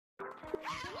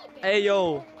Hey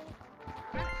yo.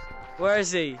 Where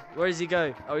is he? Where does he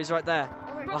go? Oh, he's right there.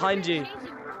 Behind you.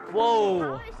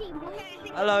 Whoa.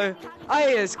 Hello.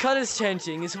 Hey, his color's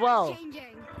changing as well.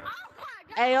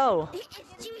 Hey yo.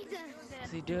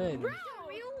 What's he doing?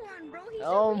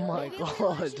 Oh my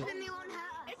god.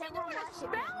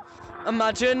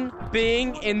 Imagine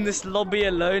being in this lobby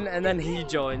alone and then he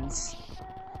joins.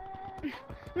 No,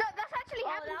 that's actually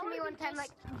happened to me one time. Like,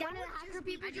 one of the hacker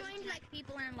people joined. Like,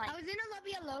 I was in a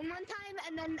lobby alone one time,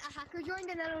 and then a hacker joined,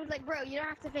 and then I was like, "Bro, you don't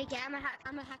have to fake it. I'm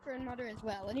a hacker and modder as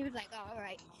well." And he was like, "Oh, all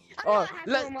right."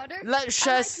 Let's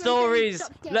share stories.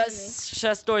 Let's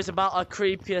share stories about our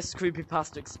creepiest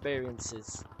creepypasta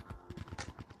experiences.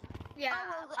 Yeah.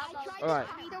 I tried Alright.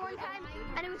 to one time,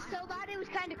 and it was so bad, it was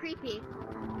kind of creepy.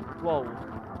 Whoa.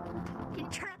 Can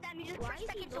you turn up that music for a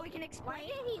second so we can explain? Why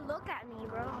did he look at me,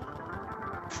 bro?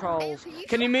 Troll.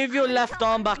 Can you move your left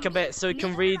arm back a bit so we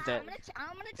can read it?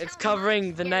 It's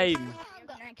covering the name.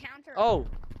 Oh.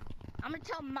 I'm gonna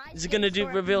tell my Is it gonna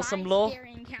reveal some lore?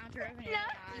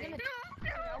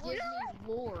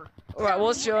 Alright,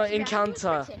 what's your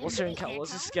encounter? What's your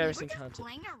scariest encounter?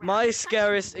 My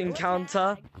scariest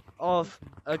encounter of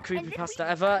a creepypasta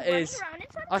ever is,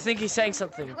 I think he's saying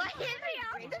something.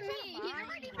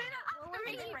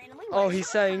 Oh, he's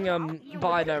saying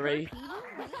binary.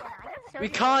 We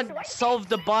can't solve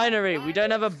the binary. We don't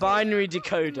have a binary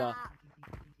decoder.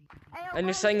 And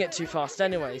you're saying it too fast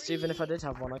anyway, so even if I did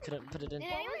have one, I couldn't put it in.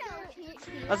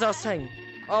 As I was saying.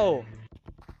 Oh.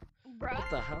 What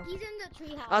the hell?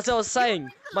 As I was saying,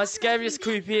 my scariest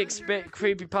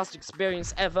creepypasta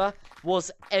experience ever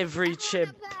was every chip.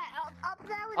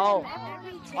 Oh,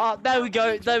 there we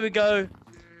go, there we go.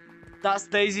 That's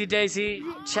Daisy.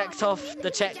 Checked off the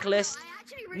checklist.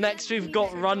 Next we've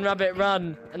got Run Rabbit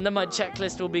Run, and then my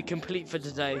checklist will be complete for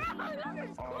today.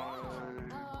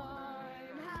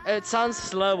 It sounds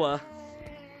slower.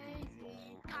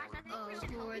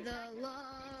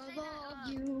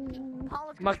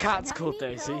 My cat's called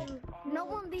Daisy. No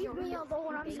one leave me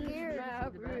alone, I'm scared.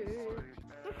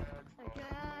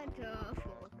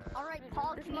 Alright,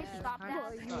 Paul, can you stop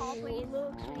that? Paul, please.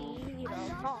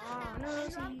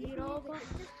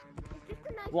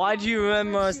 Why do you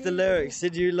memorize the lyrics?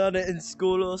 Did you learn it in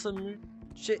school or some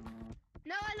shit?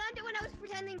 No, I learned it when I was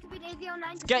pretending to be Daisy 09.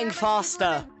 It's getting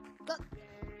faster.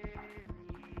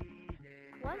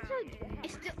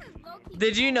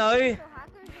 Did you know?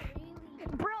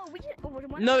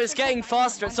 No, it's getting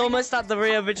faster. It's almost at the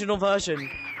original version.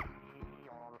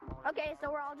 Okay,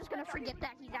 so we're all just gonna forget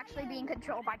that he's actually being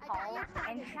controlled by Paul,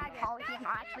 and Paul is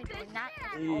not actually doing that.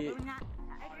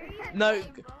 No,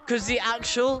 because the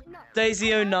actual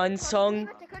Daisy 09 song,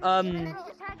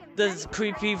 the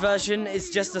creepy version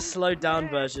is just a slowed down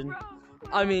version.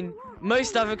 I mean,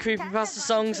 most other creepypasta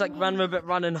songs like Run Rabbit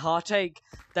Run and Heartache,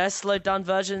 they're slowed down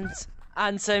versions.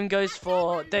 And same goes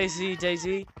for Daisy,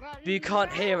 but you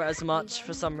can't hear it as much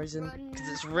for some reason, because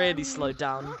it's really slowed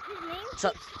down.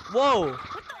 So, whoa!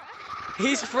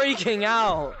 He's freaking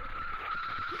out!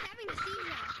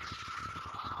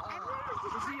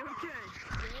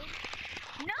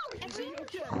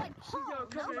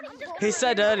 He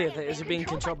said earlier that he was being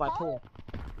controlled by Paul.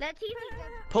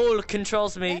 Paul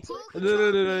controls me.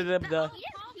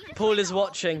 Paul is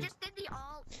watching.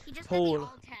 Paul.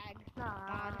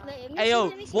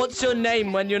 Ayo, what's your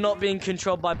name when you're not being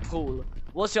controlled by Paul?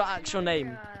 What's your actual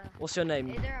name? What's your name?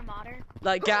 Is there a modder?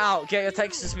 Like, get your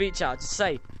text-to-speech out. Just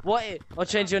say, or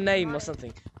change your name or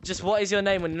something. Just what is your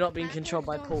name when you're not being controlled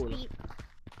by Paul?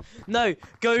 No,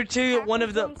 go to one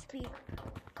of the...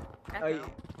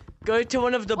 Go to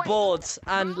one of the boards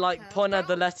and, like, point at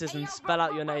the letters and spell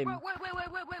out your name.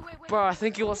 Bro, I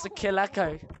think he wants to kill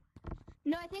Echo.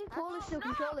 No, I think Paul is still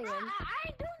controlling him. I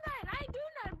ain't do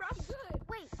that, bro. I'm good.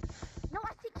 Wait, no,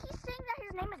 I think he's saying that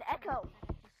his name is Echo.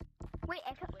 Wait,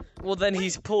 Echo. Well, then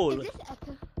he's Paul. Is this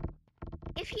Echo?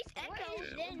 If he's Echo,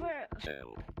 then we're...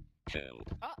 Help.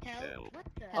 What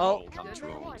the Oh.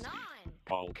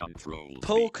 Paul controls.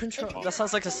 Paul control. That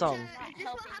sounds like a song.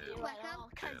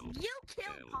 You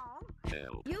killed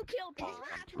Paul. You killed Paul.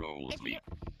 Controls me.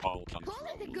 Paul Paul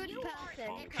is a good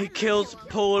person. He kills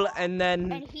Paul and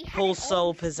then Paul's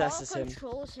soul possesses him.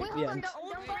 Wait, Yeah.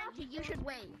 you should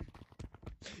wave.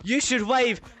 You should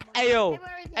wave.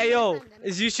 Ayo.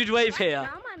 Is you should wave here.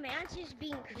 Now my man's just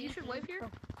being... You should wave here?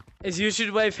 Is you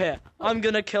should wave here. I'm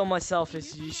gonna kill myself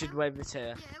if you should wave it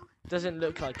here. Doesn't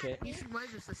look like it. You should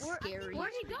wave this is scary.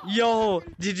 Where'd he go? Yo,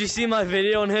 did you see my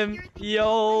video on him?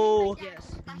 Yo,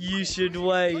 Yes. you should Oh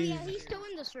wave. yeah, he's still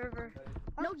in the server.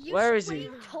 No, you Where should is he?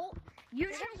 wave.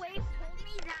 You should wave. Told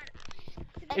me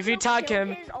that If you tag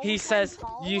him, he says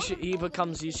you should. He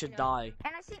becomes you should die.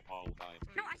 And I think All time.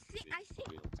 no, I think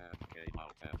Real tag came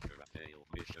out after a failed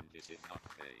mission. This is not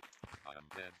fake. I am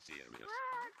dead serious.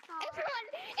 Everyone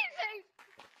is saying,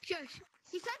 shush.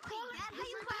 He said Paul.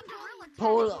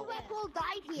 Paul. Paul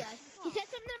died here. He said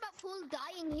something about Paul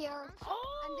dying here,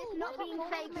 and this not being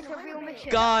fake. It's a real mission.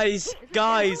 Guys,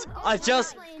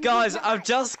 I've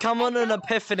just come on an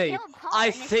epiphany. I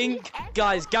think,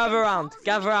 guys, gather around.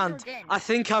 I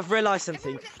think I've realised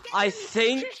something. I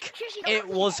think it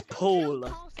was Paul.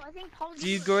 Do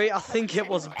you agree? I think it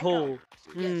was Paul.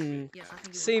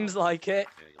 Seems like it.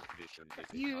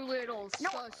 you little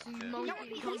sussy monkey.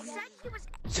 He said he was.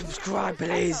 Subscribe,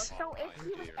 please. So if he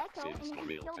was Echo Since and the he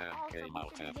real killed tag Paul, so came out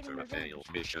he should after get a him failed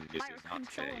mission. This is not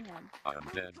fake. I am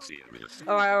dead serious.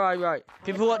 Alright.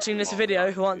 People watching this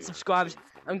video who aren't subscribed,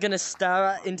 I'm gonna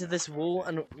stare into this wall,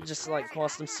 and just like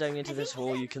whilst I'm staring into this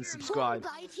wall, you can subscribe.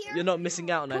 You're not missing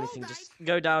out on anything. Just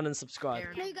go down and subscribe,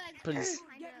 No, you guys, please.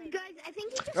 guys, I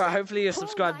think he just Right, hopefully you're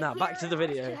subscribed now. Back to the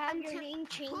video. Paul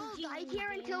died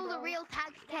here until the real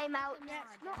tags came out.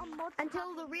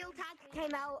 Until the real tags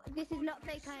came out. This is not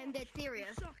fake. I am dead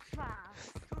serious.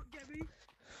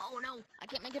 Oh no, I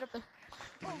can't make it up there.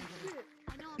 I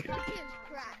know. Crap.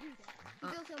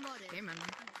 He's also modded. Okay, man.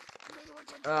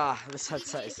 This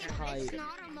headset is tight. It's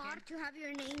not a mod to have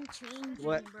your name changed,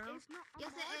 What? bro.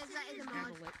 Yes, it is. That is a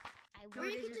mod. Or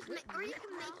you can just make it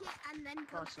and then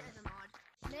post it as a mod.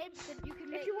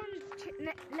 If you want to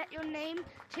let your name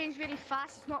change really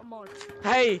fast, it's not mod.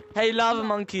 Hey, lava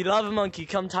monkey,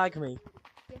 come tag me.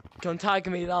 Come tag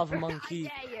me, lava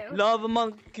monkey. Lava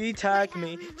monkey, tag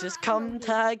me. Just come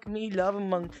tag me, lava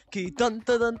monkey. Dun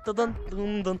dun dun dun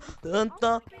dun dun dun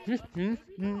dun.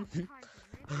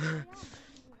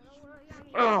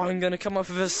 Oh, I'm gonna come up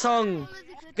with a song.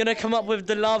 Gonna come up with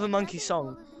the lava monkey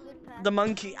song. The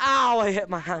monkey. Ow! I hit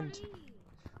my hand.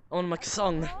 I want to make a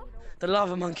song. The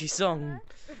lava monkey song.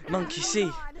 Monkey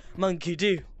see, monkey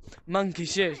do, monkey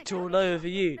shit all over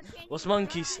you. What's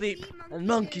monkey sleep and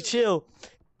monkey chill?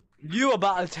 You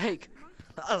about to take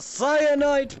a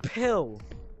cyanide pill.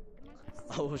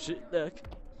 Oh shit! Look.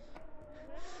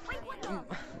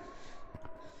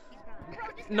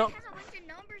 No. Has a bunch of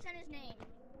numbers in his name.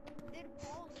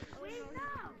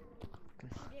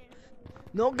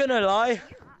 Not gonna lie.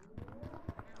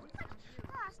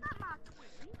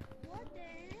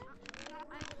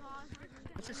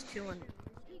 Let's just chilling.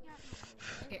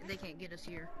 They can't get us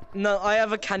here. No, I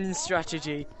have a canyon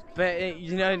strategy, but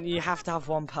you have to have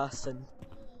one person.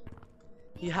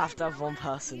 You have to have one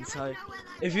person. So,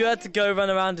 if you had to go run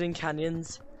around in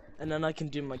canyons, and then I can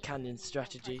do my canyon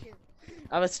strategy.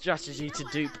 I have a strategy to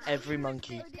dupe every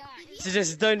monkey. So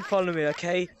just don't follow me,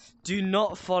 okay? Do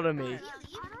not follow me,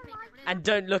 and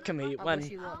don't look at me when.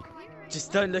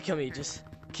 Just don't look at me. Just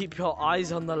keep your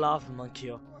eyes on the lava monkey.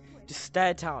 Or just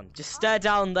stare down. Just stare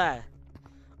down there.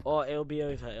 Or it'll be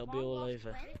over. It'll be all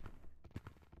over.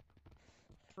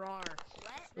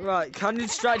 Right, canyon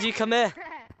strategy, come here.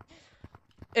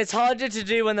 It's harder to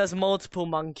do when there's multiple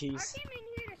monkeys. I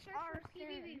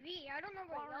don't know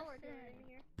what y'all are doing in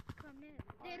here. Come in.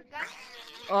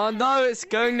 Oh no, it's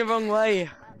going the wrong way.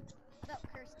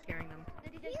 Scaring them.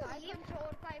 Did he just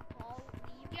controlled by Paul?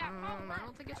 I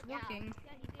don't think it's working.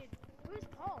 Yeah, he did. Who's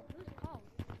Paul?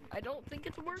 I don't think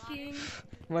it's working.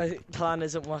 My plan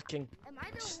isn't working. Am I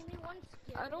the only one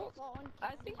scared?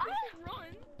 I think we should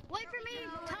run. Wait for me,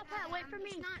 Top Hat, wait for me.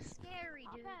 It's not scary,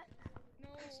 dude.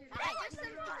 Hey,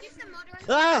 just some motor.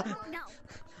 Ah! No.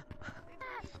 I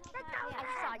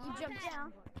saw you jump down.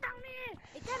 Down here.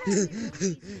 It's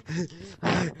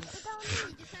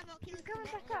coming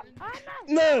back up. Oh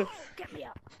no. No! Get me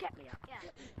up.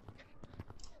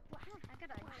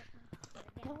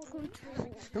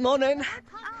 Yeah. Morning.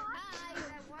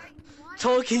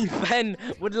 Talking Ben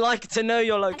would like to know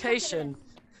your location.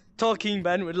 Talking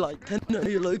Ben would like to know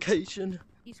your location.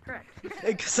 He's correct.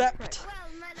 Except.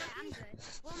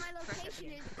 Well, my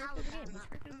location is out of the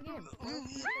game.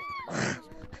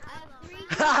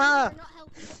 Haha!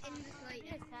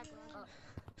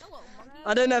 Hello, monkey.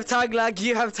 I don't have tag lag,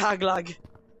 you have tag lag.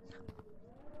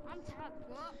 I'm tagged.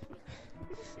 What?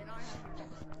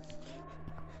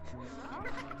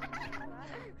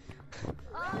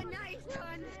 Oh, nice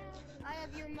one. I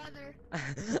have your mother.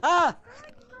 Ah!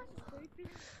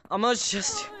 I must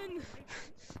just.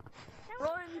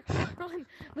 Run!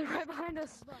 They're right behind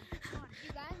us.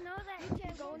 You guys know that if you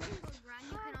go into the run,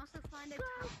 you can also find a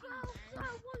talking Ben.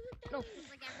 No.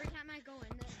 Like every time I go in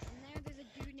there, there's a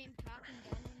dude named Talking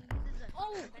Ben, and he uses a.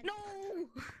 Oh no!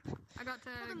 I got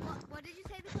tagged. What did you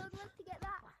say the code was to get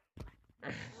that?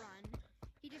 Run.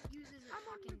 He just uses a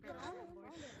talking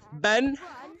Ben?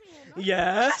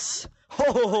 Yes?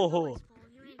 Ho.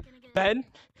 Ben?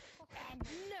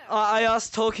 I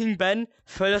asked Talking Ben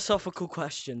philosophical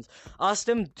questions. Asked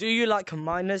him, do you like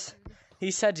miners?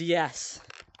 He said yes.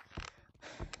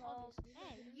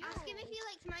 Ask him if he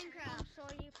likes Minecraft.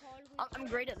 I'm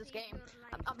great at this game.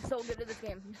 I'm so good at this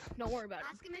game. Don't worry about it.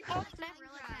 Ask him if he likes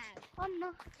Minecraft. Oh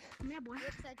no. Come here, boy.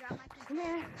 Come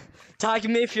here. Tag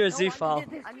me if you're a zoophile.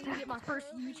 I need to get my first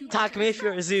YouTube. Tag me if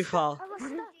you're a zoophile.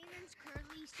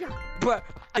 Bruh,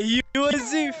 are you a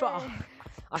zoophile?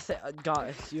 I think,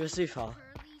 guys, you're a zoophile.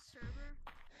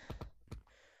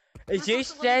 Is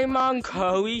this J-Man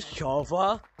Curly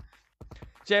server?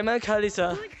 J-Man Curly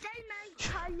sir.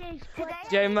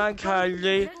 J-Man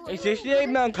Curly. Is this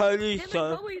J-Man Curly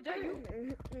sir?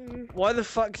 Why the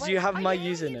fuck do you have my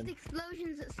username?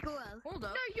 Explosions at school. Hold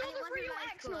up. No, you're the real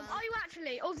Xenom. Are you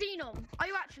actually? Or Xenom? Are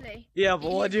you actually? Yeah,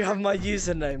 but why do you have my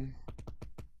username?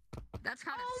 That's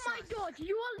kind of Oh my god,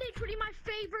 you are literally my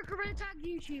favorite Gorilla Tag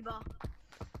YouTuber.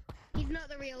 He's not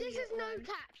the real. This is no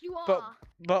cap, you are.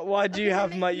 But why do you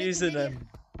have my make a username? video.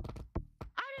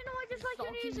 I don't know, I just like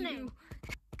your username.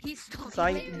 He's stalking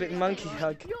Thank you. big monkey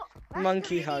hug.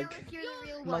 Monkey hug. If you're the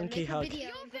real one, Monkey make a hug. video.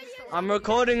 I'm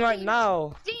recording right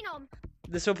now. Xenom,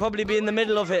 This will probably be in the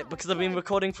middle of it because I've been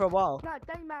recording for a while. can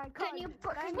you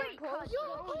put wait, you're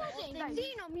recording.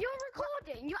 Xenom, you're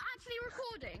recording. You're actually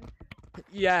recording.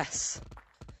 Yes.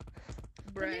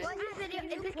 Bruh. What is this video? Is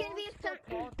this gonna be some?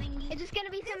 Is this gonna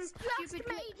be some This stupid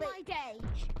made clickbait? my day.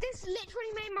 This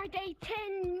literally made my day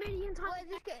 10 million times What is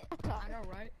this better. I know,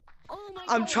 right? Oh my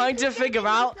I'm god. trying to figure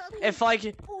out if I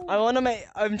can. I want to make.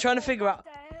 I'm trying to figure out.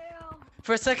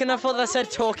 For a second, I thought that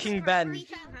said Talking Ben. We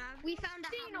found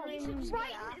out. Xenom,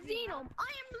 right, Xenom,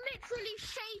 I am literally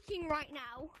shaking right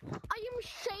now. I am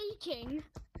shaking.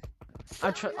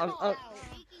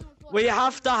 We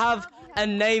have to have a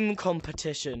name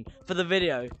competition for the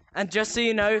video. And just so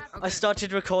you know, I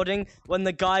started recording when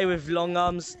the guy with long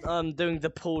arms doing the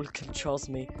pool controls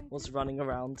me was running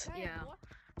around. Yeah.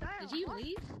 Did he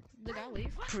leave? Did the guy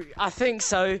leave? I think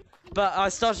so, but I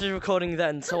started recording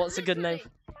then, so what's a good name?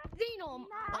 Xenom,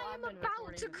 I am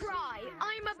about to cry.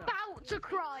 I'm about to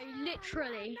cry,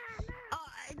 literally.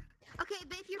 Okay,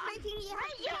 but if you're faking it,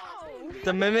 you have to.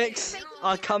 The mimics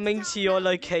are coming to your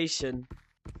location.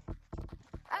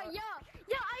 Yeah,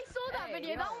 I saw that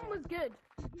video. That one was good.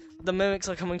 The mimics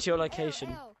are coming to your location.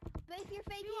 But if you're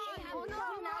faking it, you have to.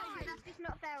 That's just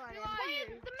not fair on him.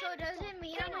 So does it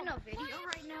mean I'm in a video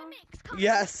right now?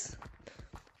 Yes.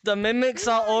 The mimics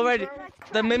are already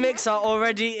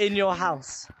in your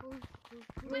house.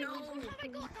 Which one have I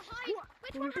got to hide?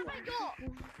 Which one have I got?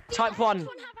 Type 1. Which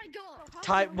one have I got?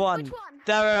 Type 1. Which one?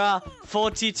 There are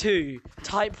 42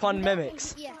 Type 1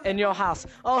 mimics in your house.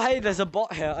 Oh hey, there's a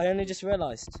bot here. I only just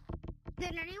realized. Did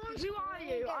anyone? Who are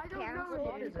you? I don't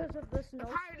know you.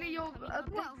 Apparently you're a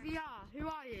big VR. Who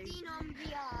are you?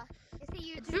 xenomvr. It's a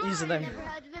YouTuber. Username. I've never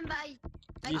heard of him, but I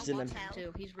Username. watch him.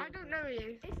 Too. He's I really don't know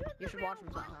you. You should watch him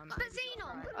sometime. But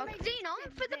Xenon,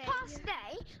 for the past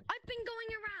day, I've been going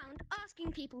around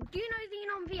asking people, do you know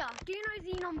xenomvr? Do you know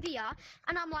xenomvr?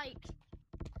 And I'm like,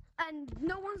 and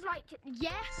no one's like,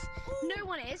 yes, no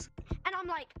one is. And I'm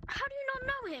like, how do you not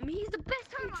know him? He's the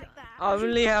best teacher. I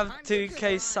only have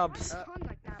 2k subs.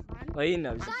 Well, he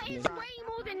knows. That is way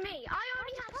more than me. I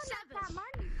only have 7.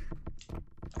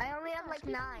 I only have like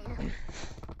 9.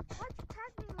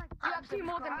 You have 2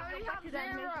 more than me. I only have 0.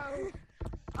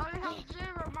 I only have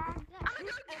 0, man. I'm gonna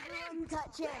go get him.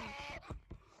 Touch him.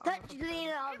 Touch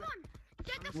Xenom. Come on,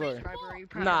 get the Where?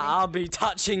 free. Nah, I'll be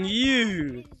touching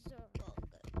you.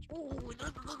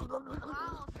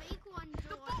 Wow, fake one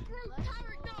The bot broke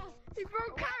character. He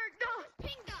broke character.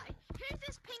 Pink guy. Who's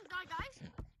this pink guy, guys?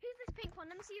 Who's this pink one?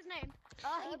 Let me see his name.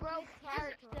 Oh, he broke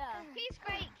character. He's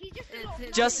fake. He's just a little.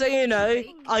 Just so you know,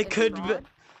 I could.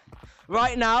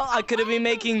 Right now, I could have been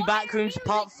making Backrooms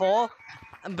Part 4,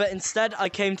 but instead I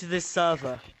came to this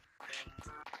server.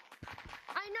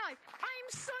 I know. I am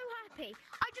so happy.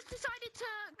 I just decided to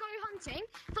go hunting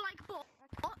for like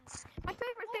bots. My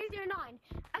favorite is Day 09.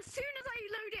 As soon as I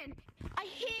load in, I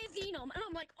hear Xenom, and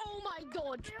I'm like, oh my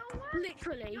god,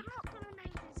 literally.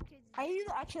 Are you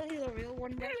actually the real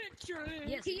one?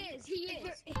 Yes, he is. He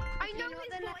is. I know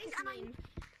his voice, and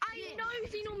I know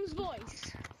Xenom's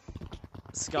voice.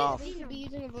 Scarf. You should be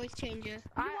using a voice changer.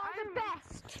 You are the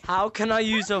best. How can I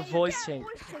use a voice changer?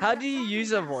 How do you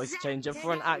use a voice changer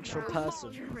for an actual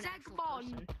person?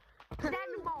 Zegbon.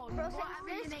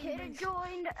 This kid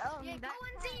joined.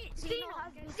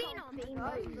 Xenom.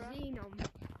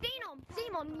 Xenon,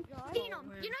 you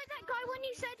know that guy when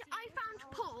you said I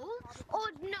found Paul or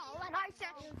no, and I said,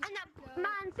 and that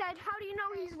man said, how do you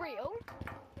know he's real?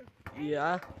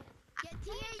 Yeah.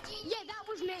 Yeah, that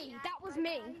was me. That was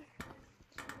me.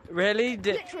 Really?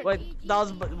 Literally. Wait,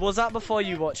 was that before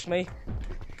you watched me?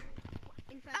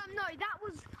 No, that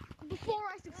was before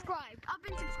I subscribed. I've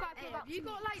been subscribed for about. Have you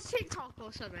got like TikTok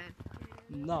or something?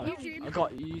 No, YouTube. I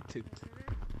got YouTube.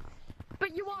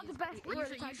 But you are the best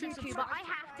YouTuber. I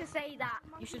have to say that.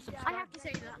 You should subscribe. I have to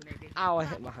say that. Maybe. Ow, I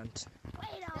hit my hand.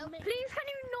 Please, can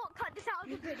you not cut this out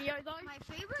of the video, though? My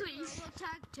favorite Please.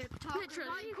 tag TikTok. Literally.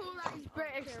 I call that he's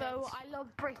British, though. I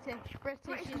love British.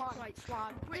 British is quite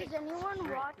swag. Does anyone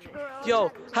watch girls?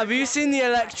 Yo, have you seen the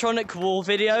electronic wall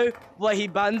video where he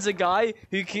bans a guy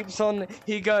who keeps on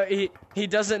he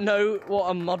doesn't know what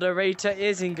a moderator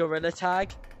is in Gorilla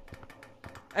Tag?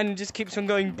 And he just keeps on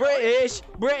going British,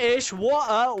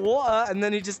 water, and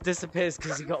then he just disappears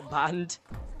because he got banned.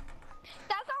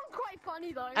 That sounds quite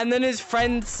funny, though. And then his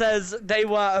friend says they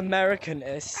were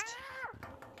Americanist.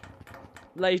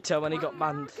 Later when he got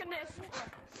banned.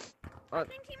 I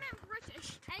think he meant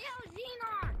British. Hey, yo,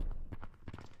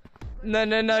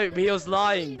 Xenon! No, he was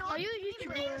lying. Are you a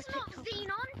YouTuber? His name's not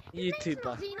Xenon. His YouTuber. name's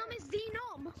not Xenon, it's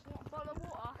Xenom.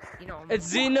 You know.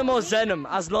 It's Xenom or Zenom,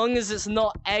 as long as it's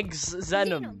not eggs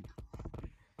Zenom.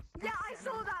 Yeah, I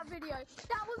saw that video.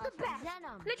 That was the best.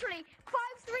 Literally,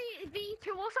 5-3v2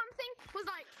 or something was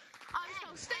like, I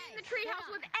shall stay in the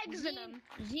treehouse with eggs in them.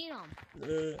 Xenon.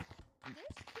 This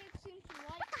kid seems to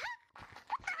like.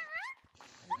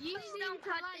 You seem to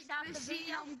like the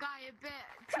Xenon guy a bit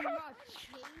too much.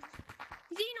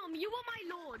 Xenom, you are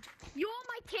my lord. You are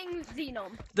my king,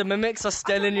 Xenom. The mimics are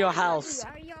still in your house.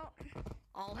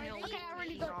 All hail Okay, I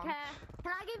really don't care.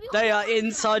 Can I give you They are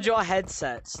inside your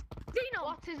headsets. Xenom,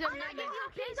 What is I'm it? gonna give you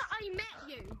a hint that I met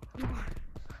you.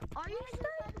 Are you stupid?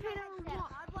 I don't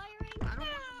want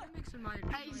the mimics in my.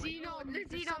 Hey,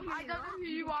 Xenon, I don't know who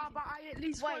you are, but I at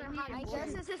least want to I hide.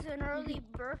 guess this is an early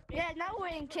birthday. Yeah, now we're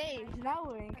in caves. Now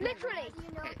we're in caves. Literally,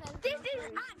 this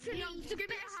is actually the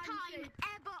best time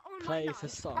ever on Play my for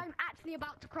life. song. I'm actually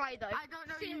about to cry though. I don't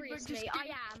know you, but Seriously, just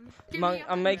I am.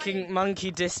 I'm making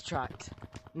monkey diss track.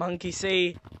 Monkey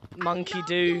see, monkey love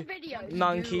do, your videos.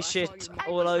 monkey shit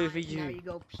all over There you. you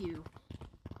go, pew.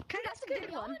 That's a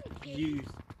good one. You.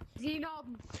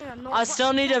 Xenom. I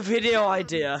still need a video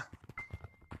idea.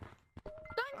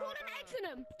 Don't call him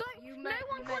Exenum. You No met-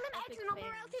 one you call met him epic Exenum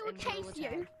or else he will fans chase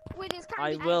in you with his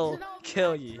I candy. will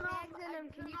kill you.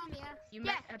 Exenum, can you come here? You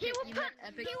Yeah, met he epic, will you put, met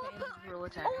epic he will fans put in Gorilla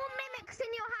Tag. all mimics in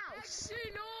your house.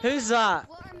 Who's that?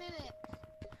 What are mimics?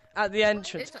 At the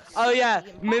entrance. It's a Oh yeah,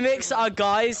 silly mimics imposter. are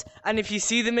guys, and if you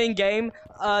see them in game,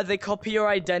 they copy your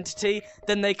identity,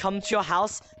 then they come to your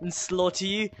house and slaughter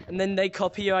you, and then they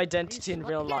copy your identity in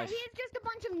real Yeah, life. he is just a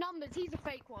bunch of numbers. He's a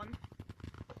fake one.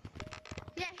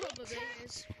 Yeah, he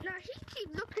No, he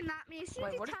keep looking at me. As soon as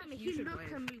Wait, he what if tell me, it's he user look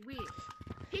wave? at me weird.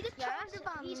 He just turns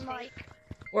around like.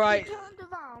 Right, He turned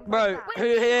around. bro, like that. who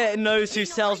here knows who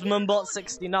sells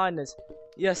Mumbot69 is?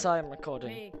 Yes, I am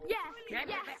recording. Yeah,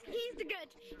 he's the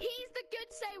good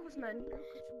salesman.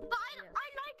 But I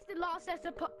liked the last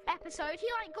episode. He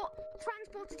like got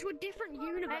transported to a different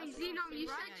universe. Hey, Xenon, you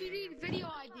said you need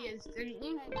video ideas, didn't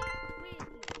you?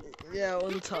 Yeah,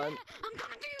 one time. I'm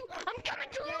coming to you. I'm coming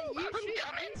to you. You I'm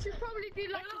coming. should probably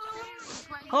do like a series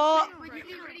where you Oh. when you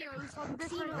do videos on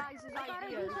different guys'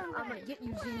 ideas. I'm gonna get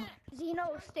you, Xenon.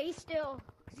 Xeno, stay still.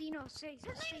 Xeno, stay His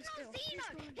name's still. not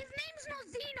Xeno. His name's not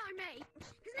Xeno, mate.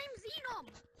 His name's Xenom.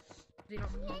 Xenon,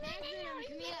 Exenum,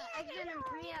 come here. Exenum,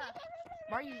 come here.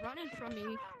 why are you running from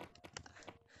me?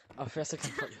 Oh, first I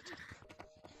can put you.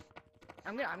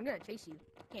 I'm gonna chase you.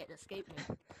 Can't escape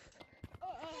me.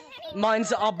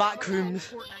 Mine's our back rooms.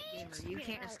 Fortnite gamer, you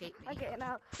can't escape me. Okay,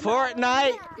 now.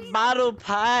 Fortnite Battle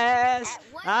Pass.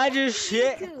 I just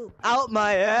shit out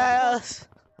my ass.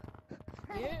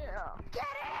 Yeah. Get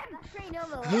him! Train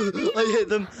over.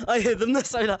 I hit them. They're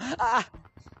so loud. Ah.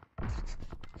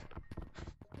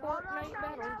 Fortnite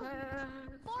battle pass.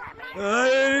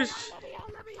 Hey,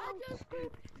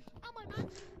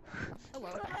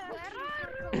 Hello.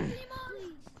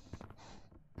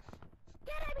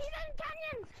 Get him. He's in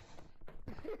canyons.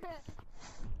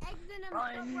 Exenum,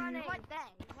 Run. stop running. Right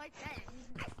there. Right there.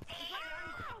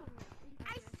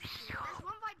 I see you. There's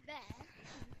one right there.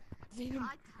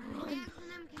 Xenon,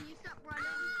 Exenum, can you stop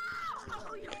running?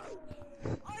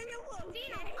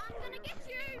 Xeno, I'm gonna get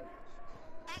you.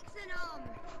 Exenum.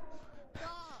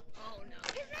 Stop. oh no.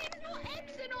 His name's not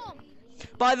Exenom.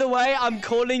 by the way, I'm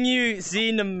calling you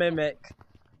Xenom Mimic.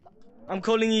 I'm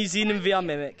calling you xenomvr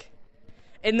Mimic.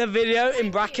 in the video,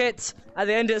 in brackets, at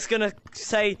the end it's gonna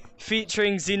say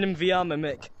featuring xenomvr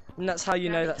mimic. And that's how you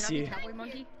know that's you. Cowboy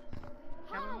monkey?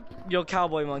 Cowboy monkey? Your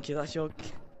cowboy monkey, that's your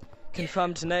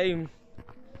confirmed name.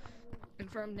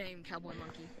 Confirmed name, cowboy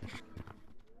monkey.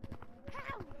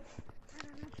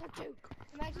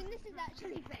 Imagine this is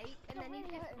actually fake, and then he's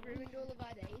just ruined all of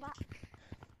our days.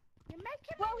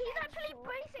 Well, he's actually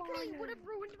basically would have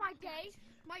ruined my day,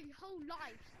 my whole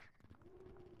life.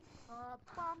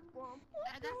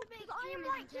 That's a big I'm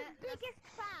like his biggest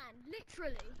fan,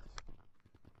 literally.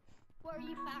 What are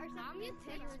you, fat or something? your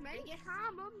tits, mate.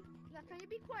 Calm 'em. Now, can you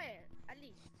be quiet, at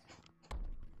least?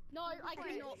 No, I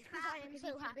cannot because I am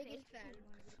so happy. Biggest fan.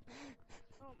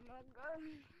 Oh my god.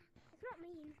 It's not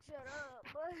mean. Shut up.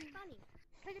 Funny.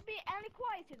 Can you be any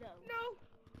quieter though? No.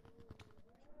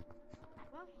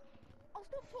 Well, I'll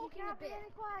stop talking a bit.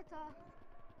 Any quieter.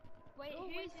 Wait,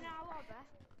 who's in our lobby?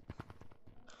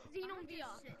 xenomvr.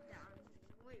 Sit down.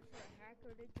 Wait for a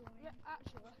hacker to join. Yeah,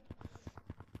 actually.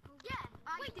 Yeah,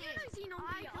 Wait, do you know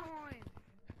xenomvr?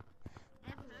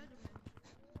 Never heard of him.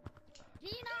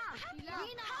 Gina! How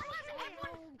has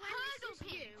everyone heard of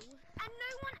you and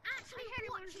no one actually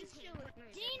watches him?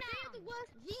 Gina!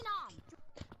 Xenom!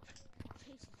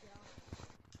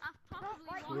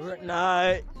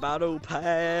 Night battle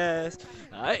pass.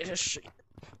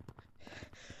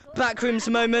 Backrooms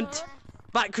moment.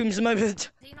 Backrooms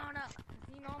moment. Xenon,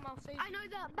 I'll save you. I know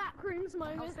that backrooms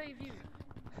moment. I'll save you.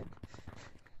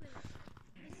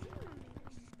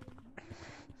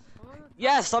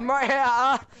 Yes, I'm right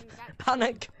here.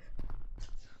 Panic.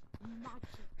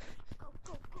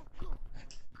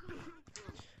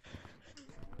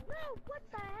 No, what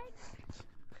the heck?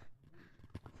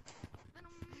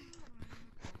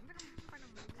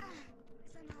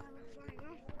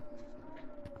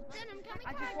 Denim, can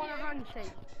I just want a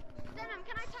handshake. Denim,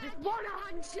 can I tag Just you? want a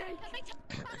handshake.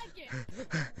 Can I tag you?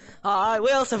 I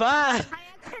will survive. Hi,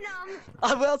 Denim.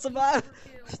 I will survive.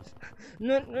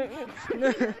 No.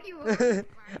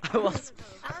 I was.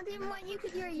 I don't even want you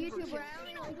because you're a YouTuber. I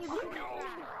only want you because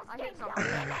I hit something.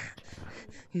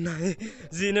 No.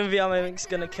 Xenomvr mimic's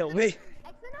gonna kill me.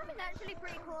 Xenom is actually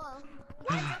pretty cool.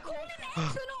 Why are you calling him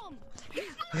Xenom?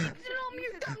 He's not Xenom, you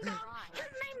dumb dumb.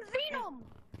 His name's Xenom.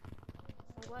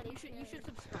 You should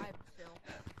subscribe still.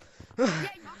 Yeah,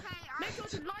 okay. Make sure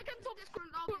to like and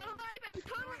subscribe and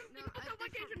turn on the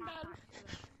notification bell.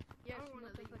 Yes,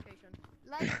 notification.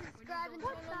 Like, subscribe, and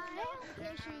turn on the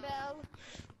notification bell.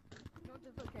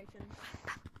 Notification.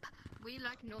 We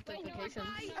like notifications.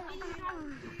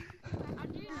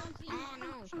 Oh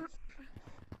no.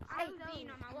 Hey,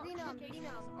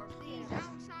 Xenom. He's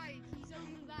outside. He's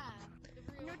over there.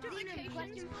 Xenom,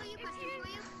 question for you.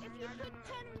 If you could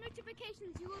turn on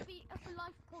notifications, you will be a for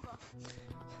life vlogger.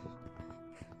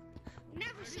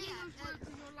 Never see those words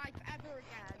in your life ever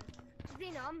again.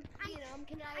 Xenom,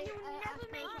 can I And you'll never ask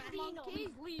meet a Xenom. question?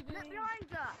 He's leaving. Look behind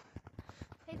you.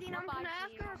 Hey, Xenom, can I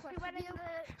ask a question? Whether you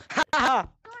Haha.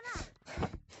 go on out.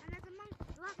 And there's a monkey,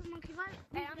 like a monkey, right?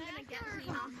 Hey, I'm gonna get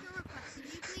Xenom. Can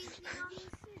you please, Xenom?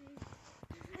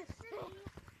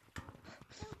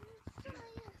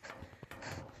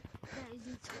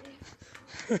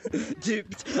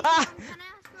 Duped. Ah! Can I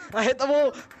ask I hit the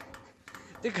wall.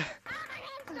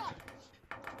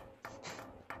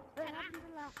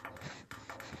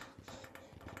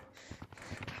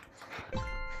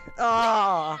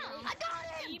 Ah! I got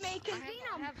him! Eat me,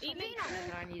 Xenom. Eat me.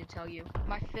 That I need to tell you.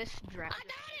 My fist drowned. I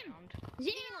got him.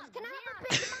 Xenom, can I have a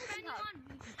big monkey hug?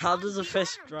 How does a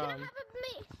fish Can I drown? have a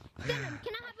Xenom,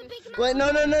 can I have a big monkey Wait, no.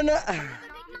 Have a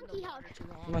big monkey hug.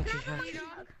 Monkey head.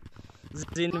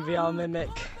 Xenomvr mimic.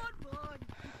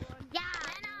 Yeah.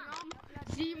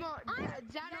 Zemo, I'm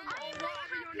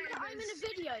in a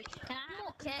video.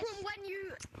 From when you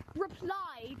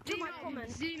replied to my comment.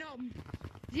 Xenom.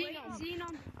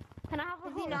 Can I have a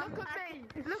Xenom? Look at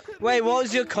me. Look at Wait, me. what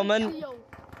was your comment?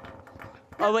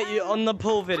 Oh wait, you on the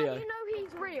pool How video? do you know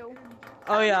he's real?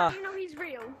 Oh yeah. How do you know he's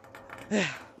real? Yeah.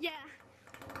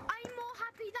 I'm more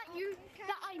happy that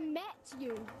I met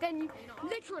you than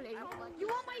literally. You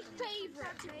are my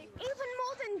favorite. Even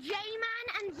more than J-Man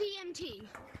and VMT.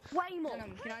 Way more.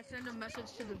 Can I send a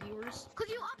message to the viewers?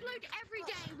 Because you upload every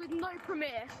day with no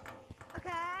premiere. Okay,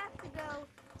 I have to go.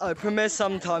 I premiere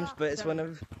sometimes, but it's one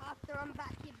of. After I'm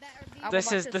back, you better be. I'm This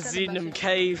about is to the send a Xenom message.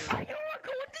 cave. Are you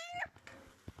recording?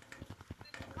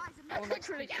 Guys, I'm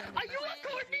Literally. Are you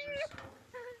recording?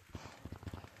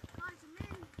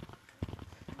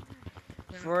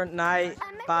 Fortnite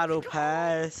Battle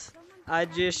Pass. I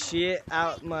just shit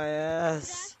out my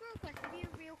ass. Put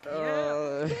it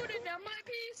on my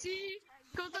PC.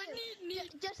 Because I need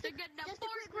Just to get the a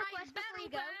quick request Fortnite before you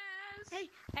battle go. pass. Hey,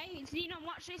 Xenon,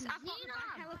 watch this. I've got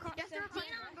the helicopter.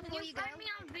 Xenon, can you find me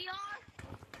on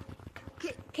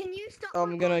VR? Can you stop?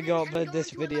 I'm gonna go recording and upload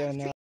this into a video live stream